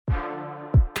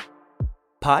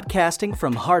Podcasting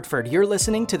from Hartford, you're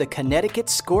listening to the Connecticut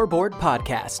Scoreboard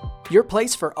Podcast, your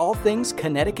place for all things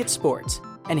Connecticut sports.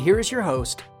 And here is your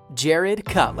host, Jared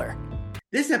Kotler.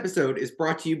 This episode is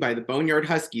brought to you by the Boneyard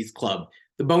Huskies Club.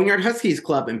 The Boneyard Huskies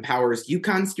Club empowers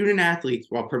UConn student athletes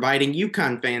while providing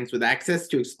UConn fans with access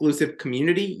to exclusive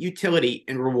community, utility,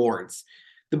 and rewards.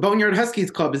 The Boneyard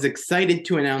Huskies Club is excited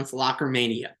to announce Locker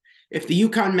Mania. If the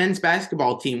UConn men's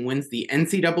basketball team wins the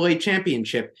NCAA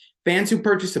championship, fans who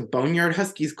purchase a Boneyard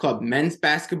Huskies Club men's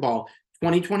basketball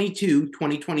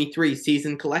 2022-2023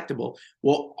 season collectible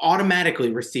will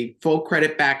automatically receive full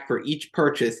credit back for each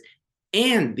purchase,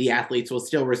 and the athletes will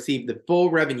still receive the full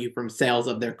revenue from sales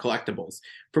of their collectibles.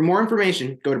 For more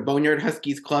information, go to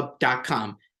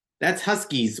boneyardhuskiesclub.com. That's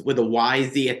Huskies with a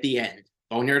YZ at the end.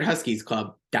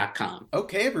 boneyardhuskiesclub.com.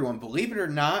 Okay, everyone, believe it or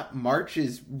not, March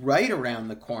is right around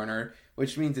the corner,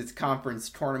 which means it's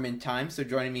conference tournament time. So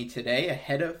joining me today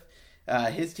ahead of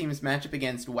his team's matchup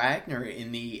against Wagner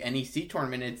in the NEC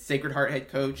tournament, it's Sacred Heart head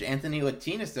coach Anthony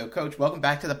Latina. So, Coach, welcome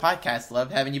back to the podcast.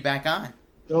 Loved having you back on.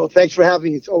 Oh, thanks for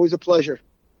having me. It's always a pleasure.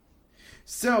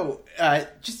 So,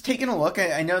 just taking a look,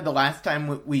 I know the last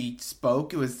time we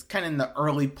spoke, it was kind of in the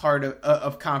early part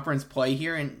of conference play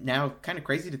here, and now kind of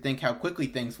crazy to think how quickly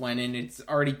things went, and it's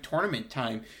already tournament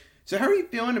time. So, how are you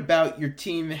feeling about your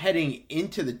team heading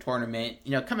into the tournament?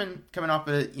 You know, coming off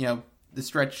of the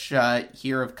stretch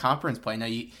here of conference play. Now,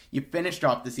 you finished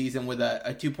off the season with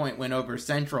a 2-point win over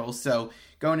Central, so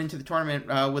going into the tournament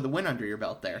with a win under your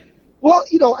belt there. Well,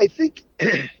 I think,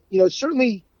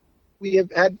 certainly we have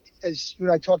had, as you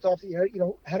and I talked off the air,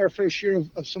 had our fair share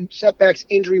of some setbacks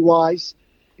injury-wise.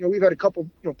 We've had a couple,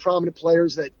 prominent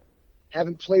players that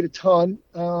haven't played a ton.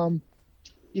 Aiden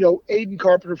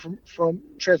Carpenter from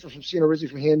transfer from Siena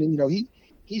originally from Hamden,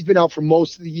 he's been out for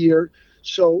most of the year.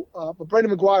 So, but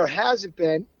Brendan McGuire hasn't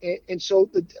been. And so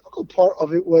the difficult part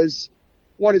of it was,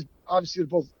 one is obviously they're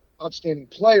both outstanding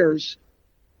players,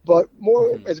 but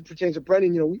more as it pertains to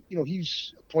Brendan,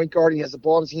 he's a point guard and he has the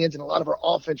ball in his hands and a lot of our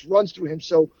offense runs through him.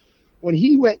 So when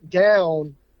he went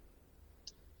down,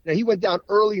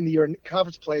 early in the year in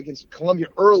conference play against Columbia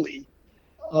early.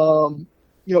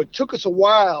 It took us a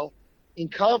while in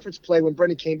conference play when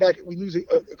Brendan came back. We lose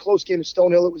a close game to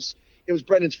Stonehill. It was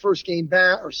Brendan's first game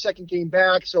back or second game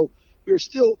back. So we were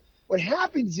still, what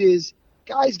happens is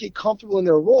guys get comfortable in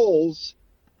their roles,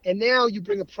 and now you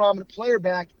bring a prominent player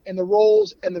back and the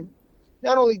roles and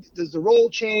not only does the role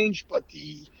change, but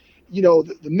the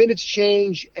minutes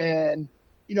change and,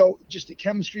 just the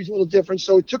chemistry is a little different.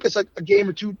 So it took us a game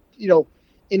or two,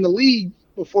 in the league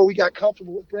before we got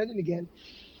comfortable with Brendan again.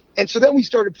 And so then we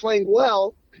started playing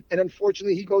well, and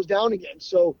unfortunately he goes down again.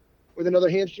 So with another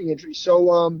hamstring injury.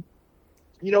 So,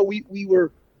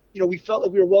 we felt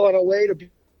like we were well on our way to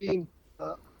being,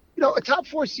 a top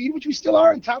 4 seed, which we still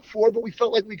are in top 4, but we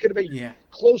felt like we could have been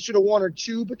closer to 1 or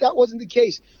 2, but that wasn't the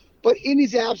case. But in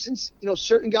his absence,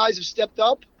 certain guys have stepped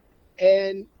up,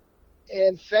 and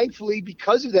thankfully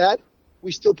because of that,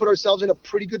 we still put ourselves in a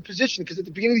pretty good position, because at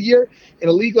the beginning of the year, in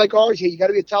a league like ours, you got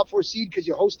to be a top 4 seed because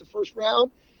you host the first round.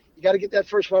 You got to get that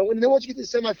first round win. And then once you get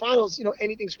to the semifinals,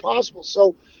 anything's possible.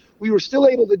 So we were still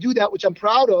able to do that, which I'm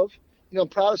proud of. I'm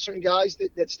proud of certain guys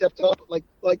that stepped up, like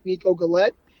Nico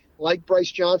Gillette, like Bryce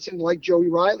Johnson, like Joey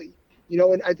Riley.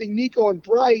 And I think Nico and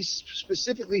Bryce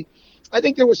specifically, I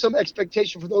think there was some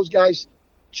expectation for those guys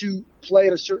to play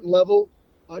at a certain level.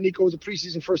 Nico was a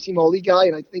preseason first-team All-League guy,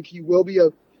 and I think he will be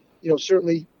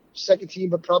certainly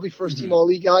second-team, but probably first-team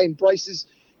All-League guy. And Bryce is,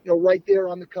 right there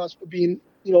on the cusp of being,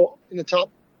 in the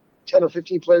top 10 or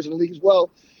 15 players in the league as well.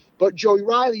 But Joey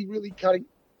Riley really kind of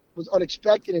was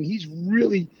unexpected, and he's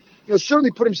really –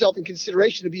 certainly put himself in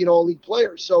consideration to be an all-league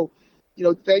player. So,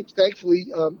 thankfully,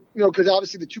 because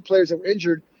obviously the 2 players that were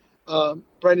injured,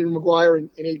 Brendan McGuire and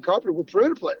Aiden Carpenter, were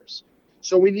perimeter players.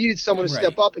 So we needed someone to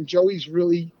step up, and Joey's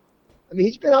really,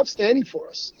 he's been outstanding for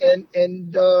us. And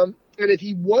if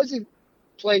he wasn't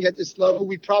playing at this level,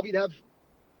 we'd probably have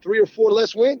 3 or 4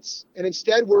 less wins. And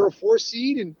instead, we're a 4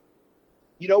 seed, and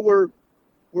we're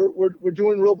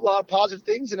doing a lot of positive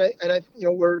things. And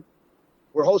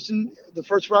we're hosting the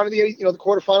first round of the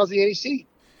quarterfinals of the NEC.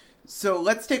 So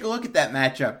let's take a look at that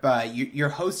matchup. You're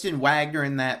hosting Wagner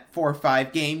in that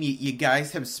 4-5 game. You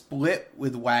guys have split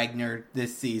with Wagner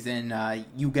this season.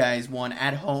 You guys won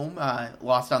at home,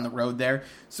 lost on the road there.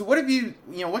 So what have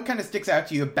what kind of sticks out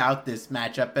to you about this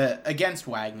matchup against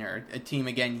Wagner, a team,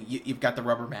 again, you've got the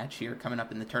rubber match here coming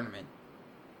up in the tournament?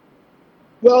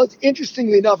 Well, it's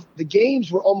interestingly enough, the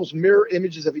games were almost mirror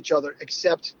images of each other,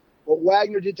 except what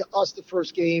Wagner did to us the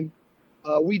first game,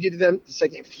 we did to them the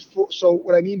second game. So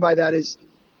what I mean by that is,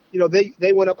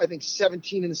 they went up, I think,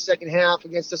 17 in the second half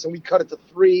against us, and we cut it to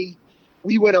 3.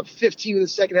 We went up 15 in the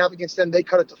second half against them. They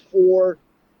cut it to 4,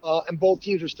 and both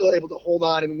teams were still able to hold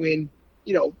on and win,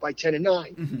 by 10 and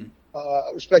 9,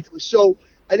 respectively. So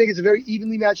I think it's a very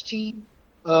evenly matched team.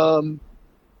 They're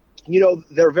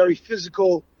very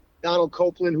physical. Donald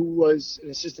Copeland, who was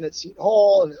an assistant at Seton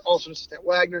Hall and also an assistant at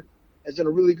Wagner, has done a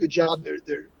really good job.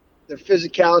 Their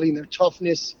physicality and their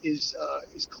toughness is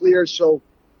clear. So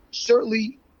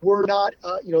certainly we're not,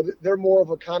 they're more of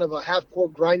a kind of a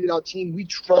half-court grinded out team. We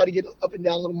try to get up and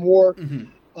down a little more.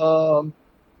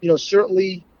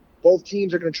 Certainly both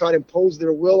teams are going to try to impose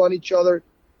their will on each other.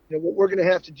 What we're going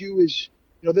to have to do is,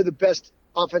 they're the best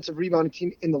offensive rebounding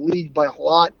team in the league by a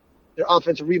lot. Their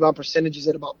offensive rebound percentage is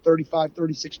at about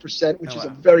 35-36%, which is a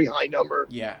very high number.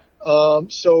 Yeah.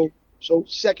 So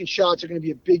second shots are going to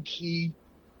be a big key.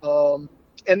 And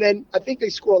then I think they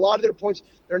score a lot of their points.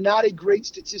 They're not a great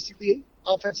statistically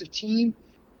offensive team,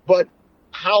 but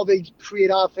how they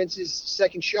create offenses,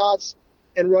 second shots,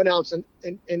 and runouts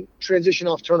and transition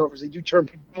off turnovers. They do turn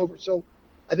people over. So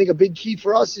I think a big key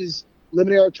for us is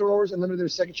limiting our turnovers and limiting their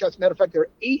second shots. Matter of fact, they're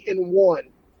 8-1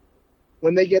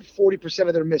 when they get 40%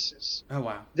 of their misses. Oh,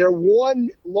 wow. Their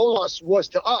one loss was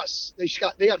to us. They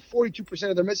got 42%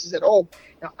 of their misses at home.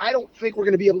 Now, I don't think we're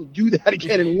going to be able to do that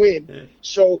again and win.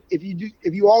 So if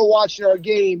you are watching our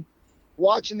game,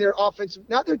 watching their offensive,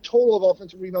 not their total of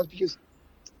offensive rebounds, because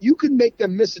you can make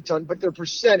them miss a ton, but their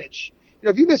percentage.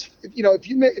 If you get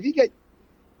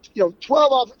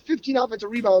 15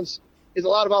 offensive rebounds is a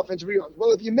lot of offensive rebounds.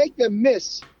 Well, if you make them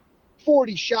miss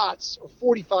 40 shots or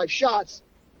 45 shots,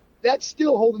 that's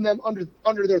still holding them under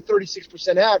their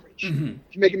 36% average. If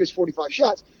you make them miss 45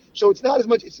 shots. So it's not as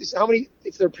much,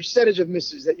 it's their percentage of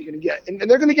misses that you're going to get. And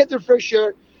they're going to get their fair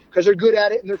share because they're good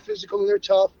at it and they're physical and they're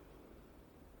tough.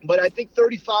 But I think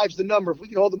 35 is the number. If we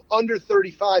can hold them under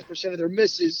 35% of their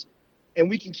misses and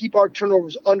we can keep our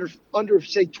turnovers under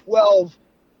say 12,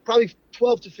 probably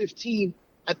 12 to 15,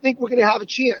 I think we're going to have a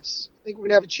chance.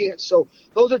 So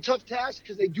those are tough tasks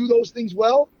because they do those things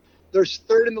well. They're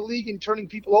third in the league in turning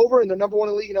people over, and they're number 1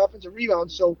 in the league in offensive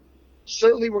rebounds. So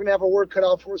certainly we're going to have our work cut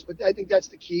out for us, but I think that's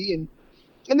the key. And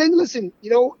then listen,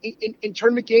 in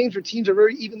tournament games where teams are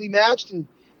very evenly matched, and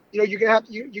you're going to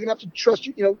have to trust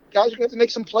guys are going to have to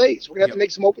make some plays. We're going to have to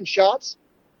make some open shots.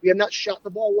 We have not shot the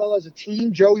ball well as a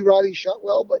team. Joey Riley shot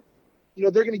well, but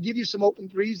they're going to give you some open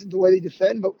threes in the way they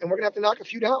defend, and we're going to have to knock a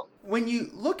few down. When you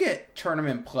look at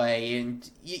tournament play, and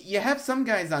you have some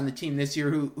guys on the team this year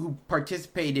who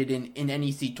participated in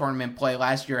NEC tournament play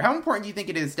last year, how important do you think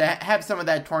it is to have some of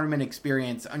that tournament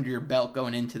experience under your belt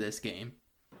going into this game?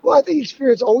 Well, I think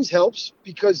experience always helps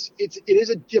because it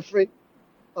is a different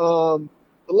the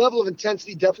level of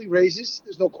intensity definitely raises.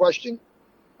 There's no question.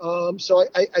 So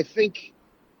I think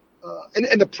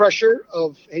and the pressure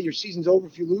of, hey, your season's over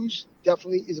if you lose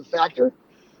definitely is a factor.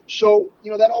 So,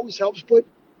 that always helps, but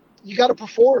you got to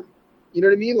perform. You know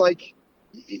what I mean? Like,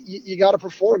 you got to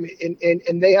perform.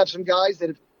 And they have some guys that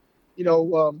have,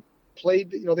 played,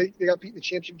 they got beat in the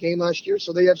championship game last year.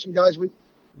 So they have some guys with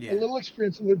a little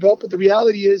experience in their belt. But the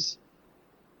reality is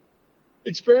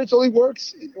experience only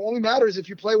works. It only matters if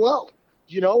you play well,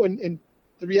 and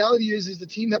the reality is the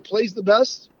team that plays the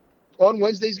best on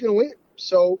Wednesday is going to win.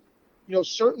 So,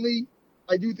 certainly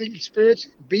I do think experience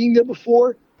being there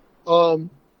before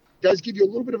does give you a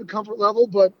little bit of a comfort level,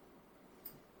 but,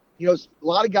 a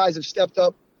lot of guys have stepped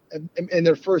up in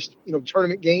their first,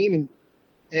 tournament game.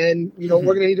 And we're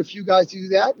going to need a few guys to do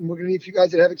that. And we're going to need a few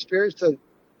guys that have experience to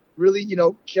really,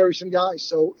 carry some guys.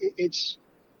 So it's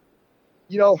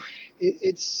always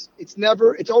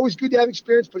good to have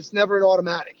experience, but it's never an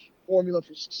automatic formula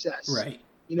for success. Right.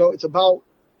 It's about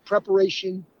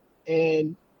preparation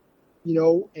and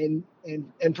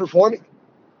performing.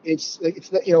 It's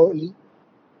and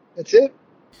that's it.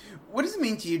 What does it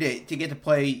mean to you to get to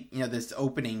play, this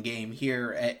opening game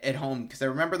here at home? Because I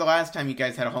remember the last time you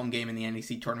guys had a home game in the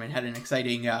NEC tournament had an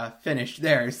exciting finish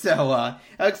there. So how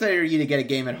excited are you to get a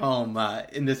game at home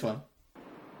in this one?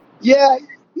 Yeah,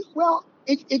 well,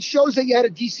 it shows that you had a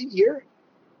decent year,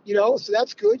 so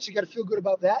that's good. So you got to feel good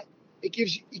about that. It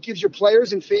gives your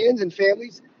players and fans and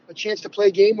families a chance to play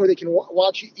a game where they can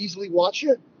easily watch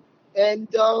you. And,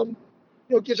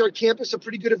 it gives our campus a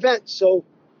pretty good event. So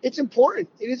it's important.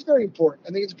 It is very important.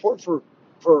 I think it's important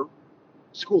for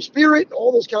school spirit,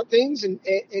 all those kind of things.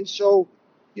 And so,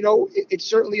 it's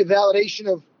certainly a validation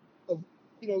of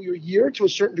your year to a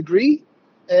certain degree.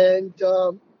 And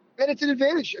it's an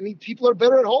advantage. I mean, people are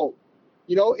better at home.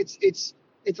 It's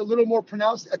a little more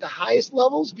pronounced at the highest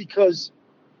levels because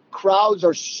crowds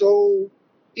are so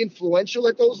influential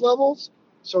at those levels.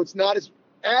 So it's not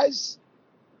as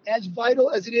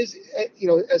vital as it is,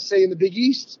 as say in the Big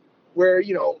East, where,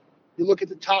 You look at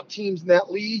the top teams in that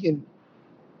league, and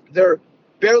they're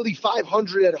barely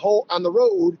 500 at home on the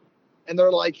road, and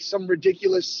they're like some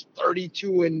ridiculous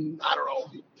 32 and I don't know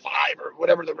 5 or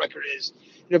whatever the record is.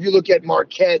 If you look at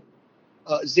Marquette,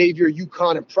 Xavier,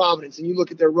 UConn, and Providence, and you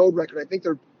look at their road record, I think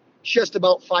they're just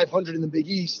about 500 in the Big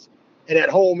East, and at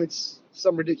home it's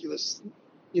some ridiculous,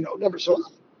 number. So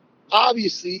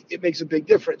obviously it makes a big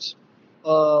difference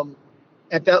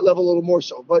at that level, a little more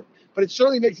so. But it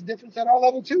certainly makes a difference at our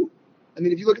level too. I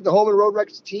mean, if you look at the home and road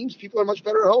records of teams, people are much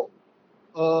better at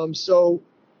home. So,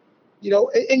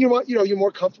 and you're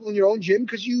more comfortable in your own gym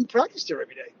because you practice there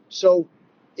every day. So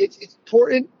it's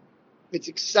important, it's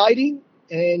exciting,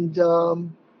 and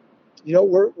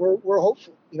we're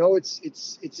hopeful. And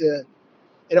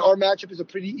our matchup is a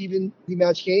pretty evenly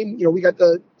matched game. We got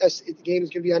the game is going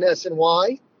to be on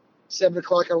SNY,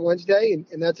 7:00 on Wednesday,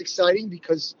 and that's exciting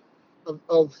because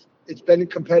of it's been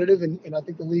competitive, and I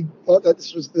think the league thought that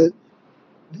this was the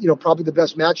probably the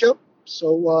best matchup.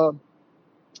 So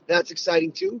that's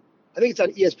exciting too. I think it's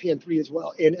on ESPN3 as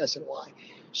well and SNY.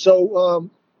 So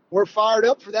we're fired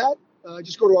up for that.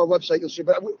 Just go to our website, you'll see.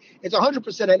 But it's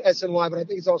 100% on SNY, but I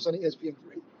think it's also on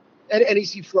ESPN3 and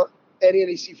NEC front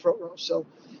row. So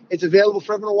it's available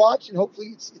for everyone to watch, and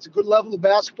hopefully it's a good level of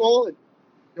basketball.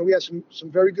 And we have some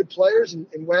very good players,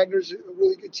 and Wagner's a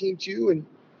really good team too. And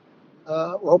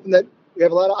we're hoping that we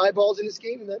have a lot of eyeballs in this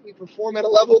game and that we perform at a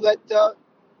level that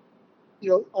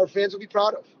our fans will be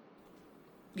proud of.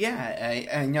 Yeah,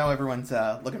 I know everyone's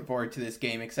looking forward to this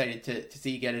game, excited to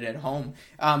see you get it at home.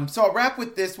 So I'll wrap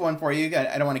with this one for you.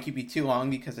 I don't want to keep you too long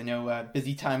because I know a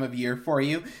busy time of year for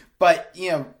you. But,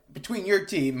 between your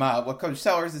team, what Coach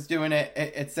Sellers is doing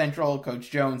at Central,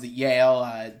 Coach Jones at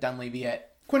Yale, Dunleavy at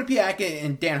Quinnipiac,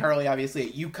 and Dan Hurley, obviously,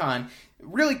 at UConn,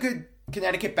 really good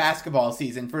Connecticut basketball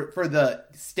season for the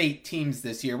state teams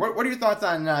this year. What are your thoughts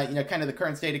on kind of the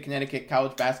current state of Connecticut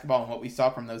college basketball and what we saw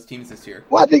from those teams this year?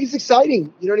 Well, I think it's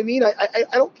exciting. You know what I mean? I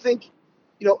don't think,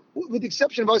 with the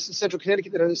exception of us in Central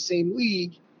Connecticut that are in the same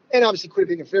league, and obviously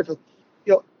Quinnipiac and Fairfield,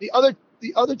 the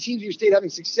other teams in your state having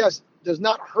success does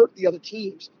not hurt the other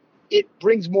teams. It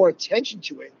brings more attention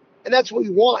to it, and that's what we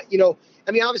want.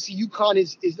 Obviously UConn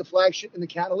is the flagship and the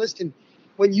catalyst, and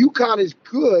when UConn is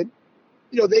good,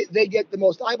 they get the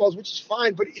most eyeballs, which is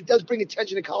fine, but it does bring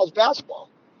attention to college basketball.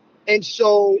 And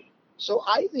so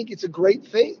I think it's a great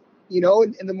thing,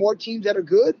 and the more teams that are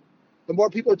good, the more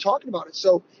people are talking about it.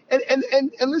 So,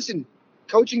 and listen,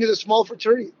 coaching is a small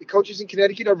fraternity. The coaches in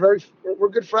Connecticut we're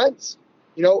good friends.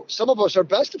 Some of us are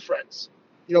best of friends.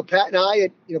 Pat and I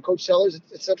at, Coach Sellers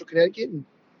at Central Connecticut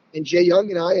and Jay Young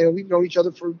and I, and we've known each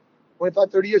other for 25,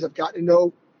 30 years. I've gotten to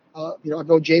know, I've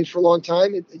known James for a long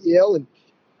time at Yale, and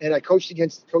I coached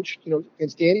against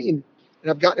Danny, and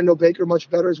I've gotten to know Baker much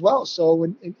better as well. So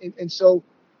so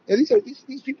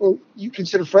these people you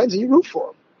consider friends, and you root for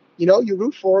them. You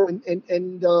root for them,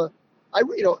 and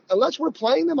unless we're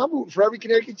playing them, I'm rooting for every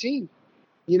Connecticut team.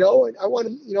 And I want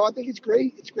to, I think it's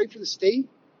great. It's great for the state.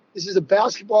 This is a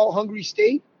basketball hungry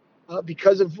state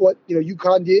because of what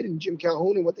UConn did and Jim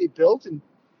Calhoun and what they built, and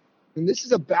this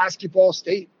is a basketball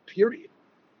state. Period.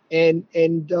 And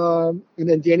then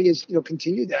Danny has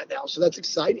continued that now, so that's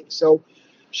exciting. So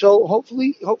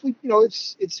hopefully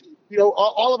it's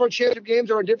all of our championship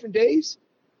games are on different days,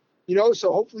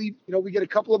 so hopefully we get a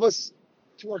couple of us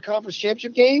to our conference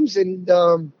championship games, and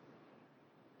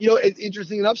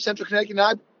interesting enough, Central Connecticut and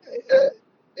I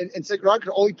and Sacred Heart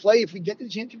can only play if we get to the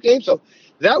championship game, so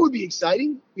that would be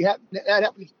exciting. We have that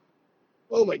happen.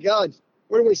 Oh my God.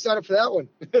 Where do we sign up for that one?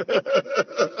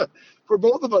 For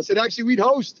both of us, and actually we'd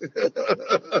host.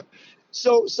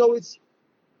 so it's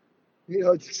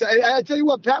it's exciting. I tell you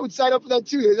what, Pat would sign up for that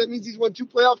too. That means he's won 2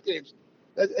 playoff games,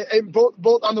 and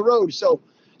both on the road. So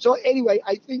anyway,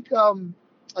 I think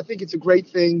it's a great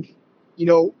thing.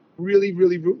 Really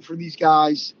root for these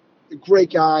guys. They're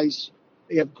great guys.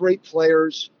 They have great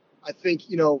players. I think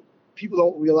people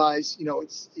don't realize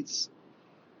it's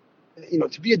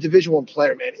to be a Division I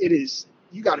player, man. It is.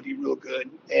 You got to be real good,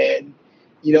 and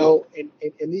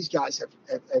and these guys have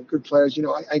good players.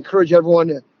 I encourage everyone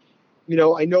to,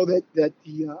 I know that the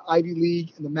Ivy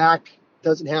League and the MAC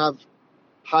doesn't have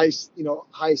high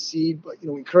seed, but we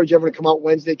encourage everyone to come out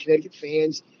Wednesday. Connecticut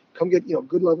fans, come get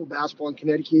good level basketball in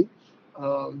Connecticut.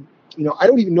 I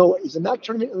don't even know, is the MAC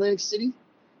tournament in Atlantic City?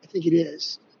 I think it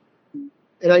is,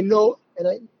 and I know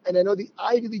the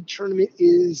Ivy League tournament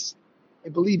is, I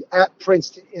believe, at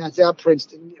Princeton. Yeah, it's at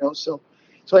Princeton. So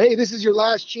hey, this is your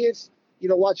last chance.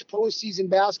 Watch postseason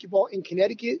basketball in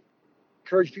Connecticut.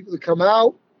 Encourage people to come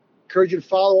out. Encourage you to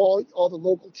follow all the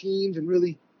local teams and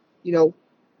really, root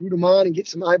them on and get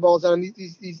some eyeballs on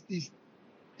these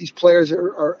these players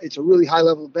are it's a really high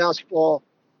level of basketball.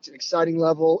 It's an exciting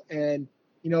level, and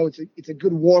it's a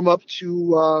good warm up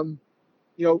to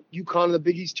UConn in the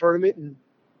Big East tournament,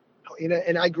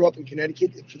 and I grew up in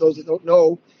Connecticut. For those that don't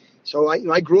know, so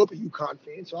I grew up a UConn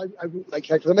fan, so I like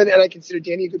heck for them, and I consider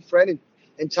Danny a good friend,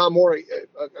 and Tom Moore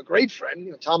a great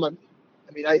friend. Tom,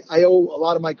 I owe a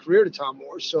lot of my career to Tom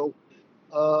Moore, so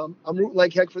I'm rooting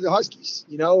like heck for the Huskies,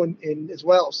 and as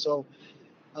well. So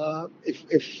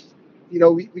if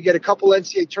we get a couple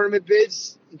NCAA tournament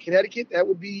bids in Connecticut, that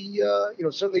would be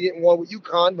certainly getting one with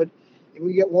UConn, but if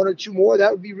we get one or two more,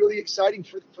 that would be really exciting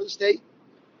for the state.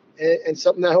 And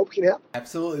something I hope can happen.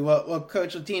 Absolutely. Well,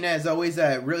 Coach Latina, as always,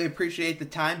 really appreciate the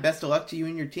time. Best of luck to you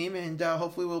and your team, and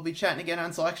hopefully we'll be chatting again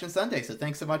on Selection Sunday. So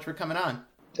thanks so much for coming on.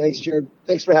 Thanks, Jared.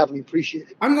 Thanks for having me. Appreciate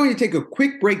it. I'm going to take a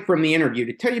quick break from the interview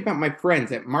to tell you about my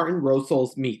friends at Martin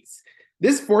Rosol's Meats.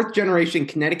 This fourth-generation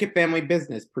Connecticut family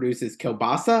business produces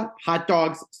kielbasa, hot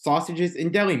dogs, sausages,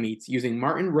 and deli meats using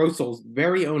Martin Rosol's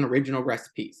very own original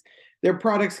recipes. Their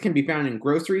products can be found in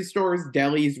grocery stores,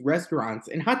 delis, restaurants,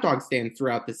 and hot dog stands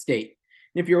throughout the state.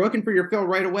 And if you're looking for your fill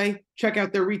right away, check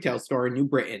out their retail store in New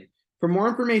Britain. For more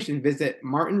information, visit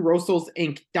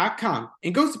martinroselsinc.com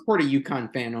and go support a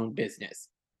UConn fan-owned business.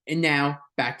 And now,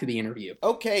 back to the interview.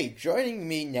 Okay, joining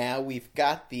me now, we've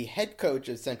got the head coach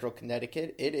of Central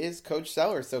Connecticut. It is Coach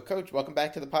Sellers. So, Coach, welcome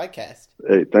back to the podcast.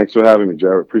 Hey, thanks for having me,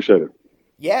 Jared. Appreciate it.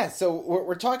 Yeah, so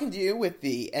we're talking to you with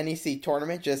the NEC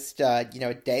tournament, just a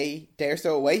day or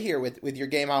so away here with your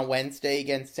game on Wednesday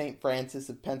against St. Francis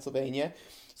of Pennsylvania.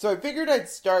 So I figured I'd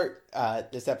start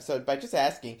this episode by just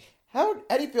asking, how do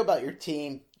you feel about your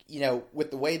team, with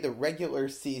the way the regular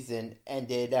season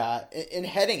ended in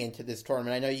heading into this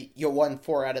tournament? I know you won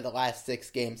 4 out of the last 6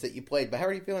 games that you played, but how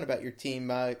are you feeling about your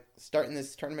team starting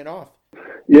this tournament off?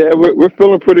 Yeah, we're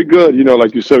feeling pretty good.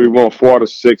 Like you said, we won 4 out of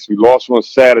 6. We lost one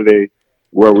Saturday,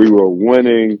 where we were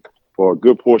winning for a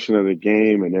good portion of the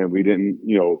game, and then we didn't,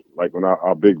 like when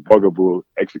our big bugaboo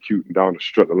executing down the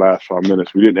stretch the last 5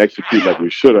 minutes, we didn't execute like we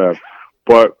should have.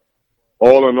 But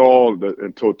all in all,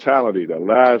 in totality, the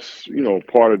last,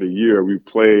 part of the year, we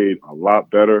played a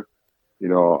lot better.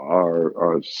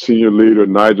 Our senior leader,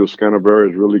 Nigel Scanterbury,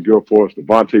 is really good for us.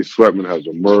 Devontae Sweatman has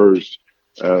emerged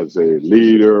as a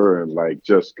leader and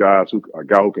just a guy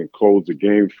who can close the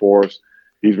game for us.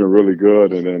 He's been really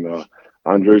good. And then,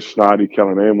 Andre Snoddy,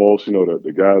 Kellen Amos,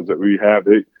 the guys that we have,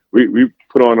 we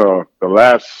put on the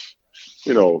last,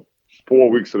 4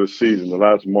 weeks of the season. The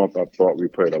last month, I thought we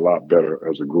played a lot better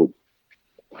as a group.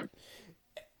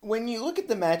 When you look at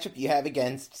the matchup you have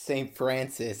against St.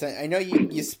 Francis, I know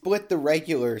you split the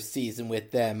regular season with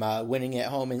them, winning at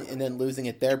home and then losing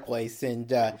at their place.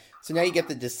 And so now you get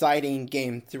the deciding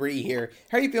game 3 here.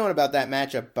 How are you feeling about that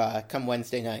matchup come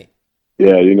Wednesday night?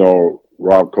 Yeah,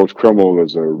 Coach Krimmel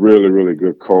is a really, really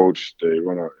good coach. They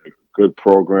run a good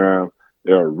program.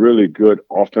 They're a really good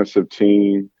offensive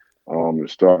team.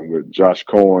 Starting with Josh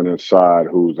Cohen inside,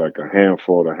 who's like a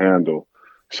handful to handle.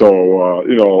 So,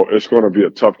 it's going to be a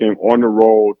tough game on the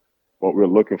road, but we're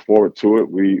looking forward to it.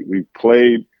 We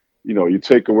played, you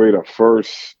take away the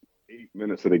first 8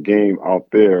 minutes of the game out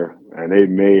there, and they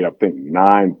made, I think,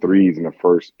 9 threes in the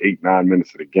first 8-9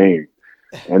 minutes of the game.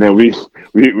 And then we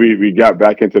got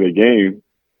back into the game.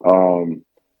 And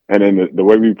then the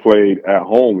way we played at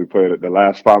home, we played the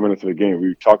last 5 minutes of the game. We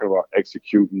were talking about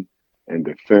executing and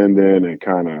defending and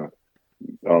kind of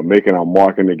making our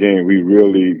mark in the game. We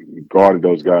really guarded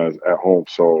those guys at home.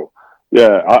 So,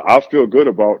 yeah, I feel good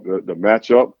about the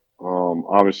matchup.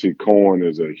 Obviously, Cohen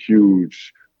is a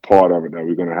huge part of it that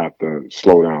we're going to have to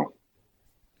slow down.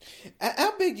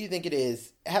 How big do you think it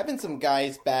is having some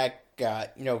guys back,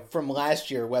 from last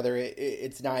year, whether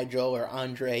it's Nigel or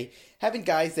Andre, having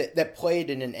guys that played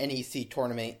in an NEC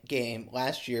tournament game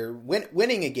last year,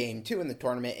 winning a game too in the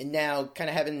tournament, and now kind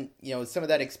of having, some of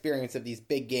that experience of these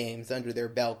big games under their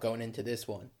belt going into this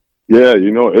one? Yeah,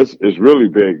 it's really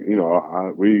big.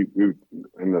 We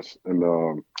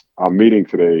in our meeting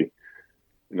today,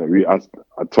 I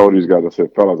told these guys, I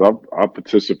said, fellas, I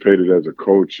participated as a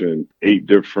coach in 8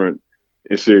 different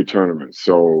NCAA tournaments.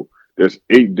 So there's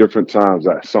 8 different times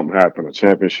that something happened, a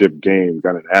championship game,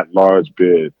 got an at-large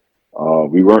bid.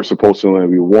 We weren't supposed to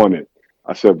win, we won it.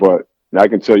 I said, but now I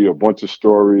can tell you a bunch of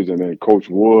stories. And then Coach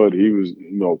Wood, he was,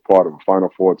 part of a Final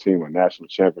Four team, a national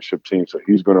championship team, so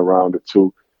he's been around it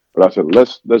too. But I said,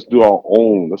 let's do our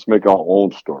own. Let's make our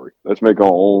own story. Let's make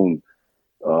our own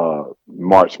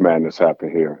March Madness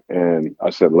happen here. And I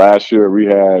said, last year we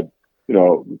had,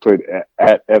 we played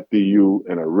at FDU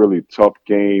in a really tough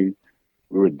game.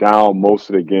 We were down most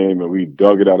of the game, and we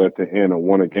dug it out at the end and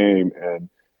won a game. And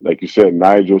like you said,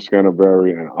 Nigel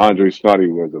Scantlebury and Andre Snoddy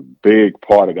was a big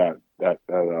part of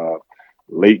that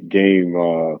late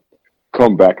game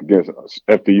comeback against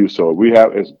FDU. So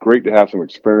it's great to have some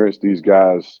experience. These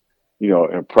guys,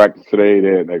 in practice today,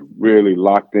 they're really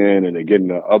locked in, and they're getting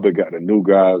the new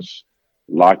guys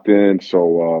locked in.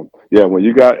 So when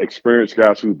you got experienced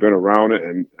guys who've been around it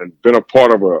and been a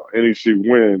part of a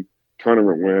NEC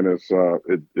tournament win,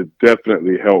 it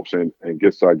definitely helps and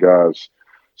gets our guys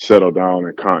settled down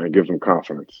and gives them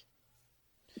confidence.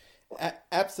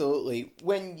 Absolutely.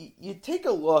 When you take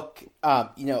a look,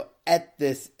 at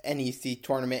this NEC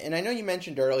tournament, and I know you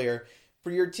mentioned earlier,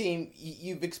 for your team,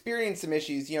 you've experienced some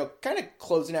issues, kind of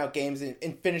closing out games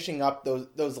and finishing up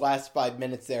those last 5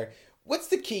 minutes there. What's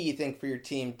the key, you think, for your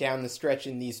team down the stretch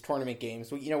in these tournament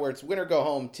games, where it's win or go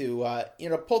home to,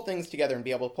 pull things together and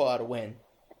be able to pull out a win?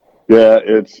 Yeah,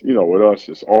 it's, with us,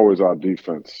 it's always our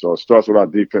defense. So it starts with our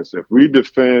defense. If we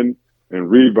defend and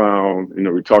rebound,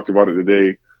 we talked about it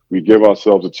today, we give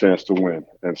ourselves a chance to win.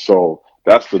 And so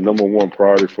that's the number one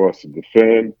priority for us, to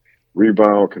defend,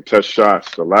 rebound, contest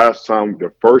shots.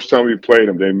 The first time we played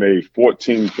them, they made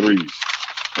 14 threes.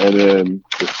 And then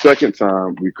the second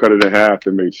time, we cut it in half,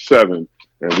 they made 7.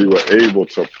 And we were able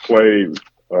to play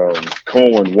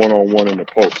Cohen one-on-one in the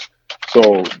post.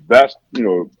 So that's,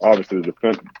 obviously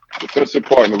the defensive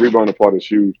part and the rebounding part is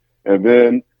huge. And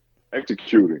then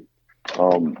executing,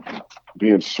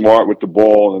 being smart with the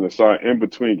ball, and it's our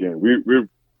in-between game. We're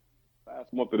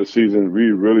last month of the season,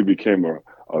 we really became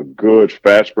a good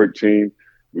fast break team.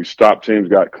 We stopped teams,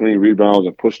 got clean rebounds,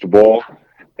 and pushed the ball.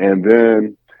 And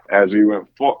then as we went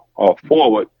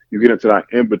forward, you get into that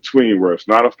in-between where it's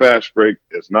not a fast break,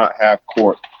 it's not half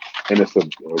court, and it's a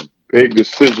big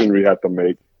decision we have to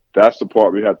make. That's the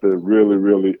part we have to really,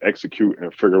 really execute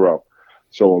and figure out.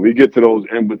 So when we get to those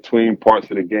in-between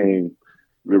parts of the game,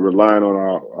 we're relying on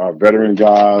our veteran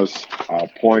guys, our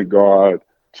point guard,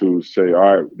 to say,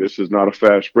 all right, this is not a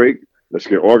fast break. Let's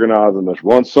get organized and let's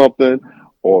run something.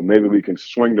 Or maybe we can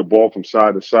swing the ball from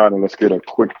side to side and let's get a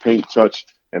quick paint touch.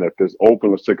 And if it's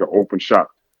open, let's take an open shot.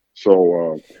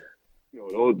 So,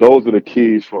 those are the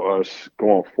keys for us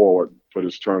going forward for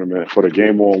this tournament, for the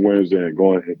game on Wednesday and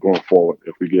going forward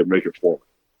if we make it forward.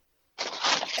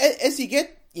 As you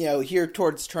get, here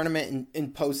towards tournament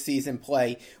and postseason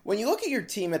play, when you look at your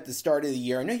team at the start of the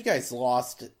year, I know you guys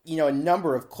lost, a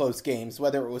number of close games,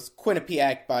 whether it was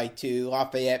Quinnipiac by 2,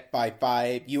 Lafayette by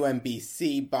 5,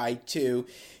 UMBC by 2.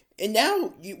 And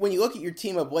now when you look at your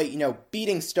team of late,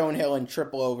 beating Stonehill in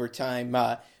triple overtime,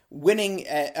 winning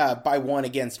by 1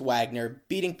 against Wagner,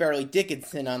 beating Fairleigh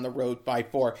Dickinson on the road by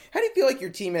 4. How do you feel like your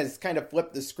team has kind of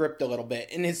flipped the script a little bit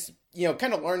and has,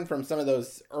 kind of learned from some of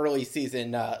those early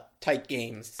season tight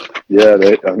games? Yeah,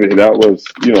 that was,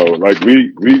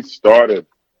 we started,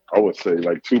 I would say,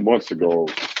 2 months ago,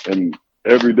 and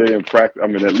every day in practice,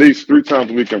 at least 3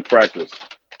 times a week in practice,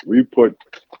 we put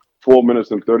 4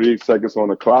 minutes and 38 seconds on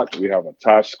the clock. We have a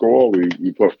tie score.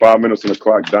 We put 5 minutes on the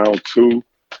clock, down 2.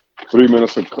 3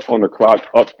 minutes on the clock,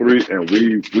 up 3, and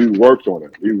we worked on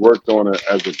it. We worked on it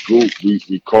as a group.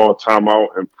 We called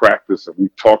timeout and practice, and we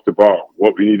talked about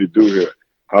what we need to do here,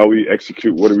 how we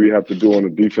execute, what do we have to do on the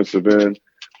defensive end,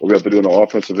 what we have to do on the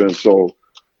offensive end. So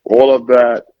all of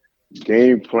that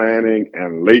game planning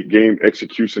and late game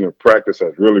execution and practice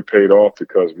has really paid off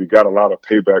because we got a lot of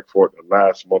payback for it the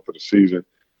last month of the season.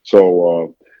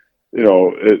 So,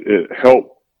 it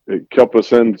helped. It kept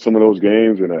us in some of those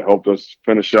games, and it helped us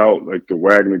finish out like the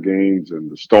Wagner games and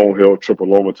the Stonehill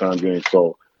triple overtime games.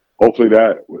 So hopefully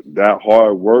that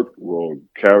hard work will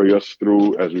carry us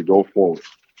through as we go forward.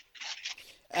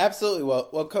 Absolutely.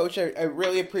 Well, Coach, I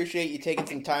really appreciate you taking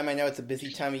some time. I know it's a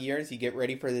busy time of year as you get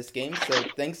ready for this game. So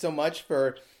thanks so much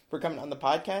for coming on the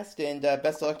podcast, and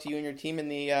best of luck to you and your team in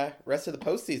the rest of the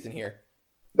postseason here.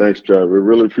 Thanks, Jared. We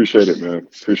really appreciate it, man.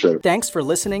 Appreciate it. Thanks for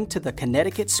listening to the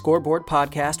Connecticut Scoreboard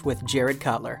Podcast with Jared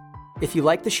Cutler. If you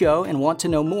like the show and want to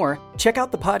know more, check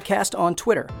out the podcast on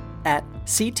Twitter at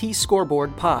CT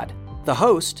Scoreboard Pod, the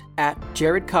host at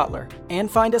Jared Cutler,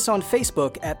 and find us on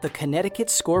Facebook at the Connecticut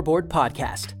Scoreboard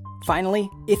Podcast. Finally,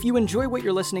 if you enjoy what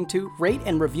you're listening to, rate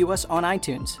and review us on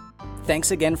iTunes.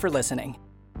 Thanks again for listening.